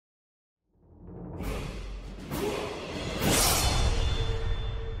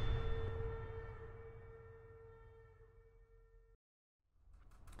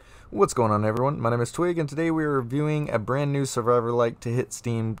What's going on, everyone? My name is Twig, and today we are reviewing a brand new Survivor-like to hit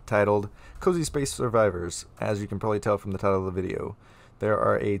Steam titled Cozy Space Survivors, as you can probably tell from the title of the video. There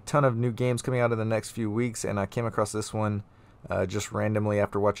are a ton of new games coming out in the next few weeks, and I came across this one just randomly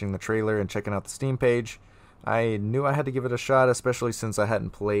after watching the trailer and checking out the Steam page. I knew I had to give it a shot, especially since I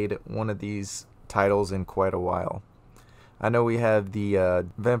hadn't played one of these titles in quite a while. I know we have the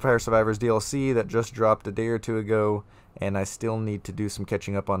Vampire Survivors DLC that just dropped a day or two ago, and I still need to do some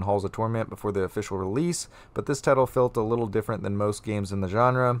catching up on Halls of Torment before the official release, but this title felt a little different than most games in the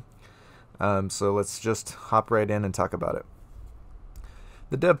genre, so let's just hop right in and talk about it.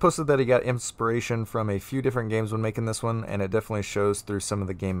 The dev posted that he got inspiration from a few different games when making this one, and it definitely shows through some of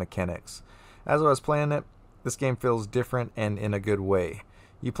the game mechanics. As I was playing it, this game feels different and in a good way.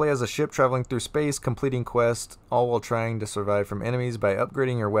 You play as a ship traveling through space, completing quests, all while trying to survive from enemies by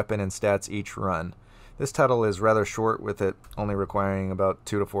upgrading your weapon and stats each run. This title is rather short, with it only requiring about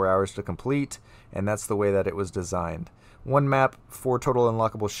 2 to 4 hours to complete, and that's the way that it was designed. One map, 4 total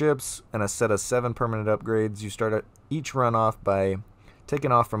unlockable ships, and a set of 7 permanent upgrades. You start each run off by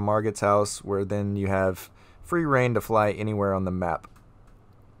taking off from Margit's house, where then you have free reign to fly anywhere on the map.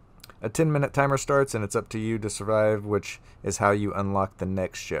 A 10-minute timer starts, and it's up to you to survive, which is how you unlock the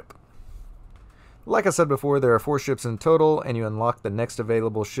next ship. Like I said before, there are 4 ships in total, and you unlock the next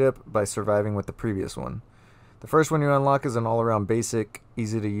available ship by surviving with the previous one. The first one you unlock is an all-around basic,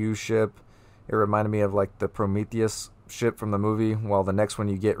 easy-to-use ship. It reminded me of like the Prometheus ship from the movie, while the next one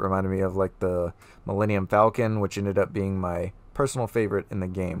you get reminded me of like the Millennium Falcon, which ended up being my personal favorite in the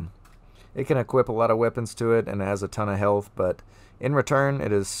game. It can equip a lot of weapons to it, and it has a ton of health, but in return,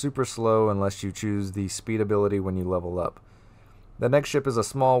 it is super slow unless you choose the speed ability when you level up. The next ship is a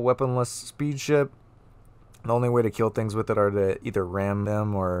small weaponless speed ship. The only way to kill things with it are to either ram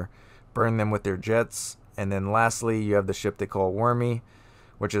them or burn them with their jets. And then lastly, you have the ship they call Wormy,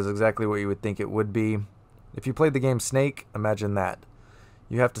 which is exactly what you would think it would be. If you played the game Snake, imagine that.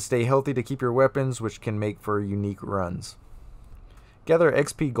 You have to stay healthy to keep your weapons, which can make for unique runs. Gather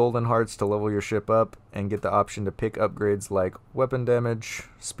XP golden hearts to level your ship up, and get the option to pick upgrades like weapon damage,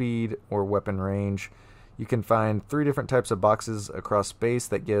 speed, or weapon range. You can find 3 different types of boxes across space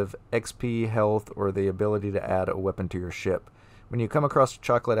that give XP, health, or the ability to add a weapon to your ship. When you come across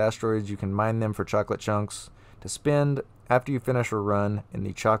chocolate asteroids, you can mine them for chocolate chunks to spend after you finish a run in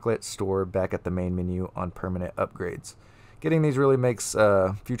the chocolate store back at the main menu on permanent upgrades. Getting these really makes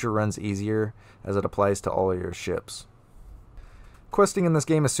future runs easier, as it applies to all of your ships. Questing in this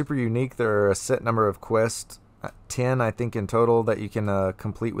game is super unique. There are a set number of quests, 10 I think in total, that you can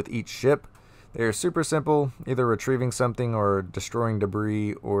complete with each ship. They are super simple, either retrieving something or destroying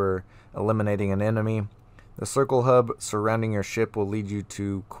debris or eliminating an enemy. The circle hub surrounding your ship will lead you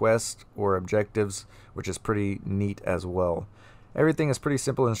to quests or objectives, which is pretty neat as well. Everything is pretty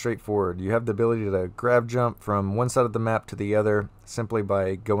simple and straightforward. You have the ability to grab jump from one side of the map to the other simply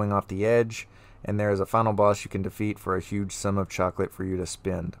by going off the edge, and there is a final boss you can defeat for a huge sum of chocolate for you to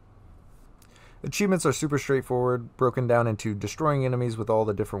spend. Achievements are super straightforward, broken down into destroying enemies with all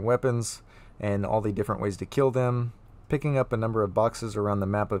the different weapons and all the different ways to kill them, picking up a number of boxes around the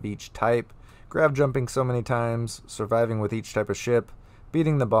map of each type, grab jumping so many times, surviving with each type of ship,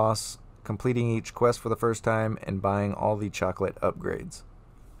 beating the boss, completing each quest for the first time, and buying all the chocolate upgrades.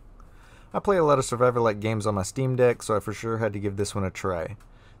 I play a lot of Survivor-like games on my Steam Deck, so I for sure had to give this one a try.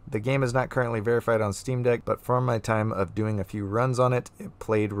 The game is not currently verified on Steam Deck, but from my time of doing a few runs on it, it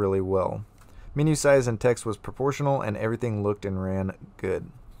played really well. Menu size and text was proportional, and everything looked and ran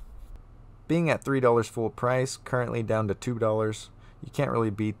good. Being at $3 full price, currently down to $2, you can't really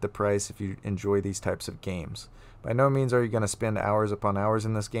beat the price if you enjoy these types of games. By no means are you going to spend hours upon hours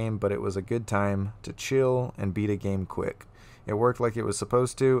in this game, but it was a good time to chill and beat a game quick. It worked like it was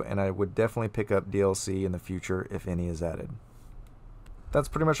supposed to, and I would definitely pick up DLC in the future if any is added. That's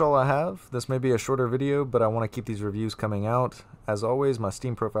pretty much all I have. This may be a shorter video, but I want to keep these reviews coming out. As always, my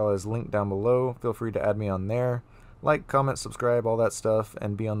Steam profile is linked down below. Feel free to add me on there. Like, comment, subscribe, all that stuff,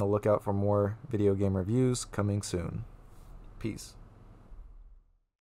 and be on the lookout for more video game reviews coming soon. Peace.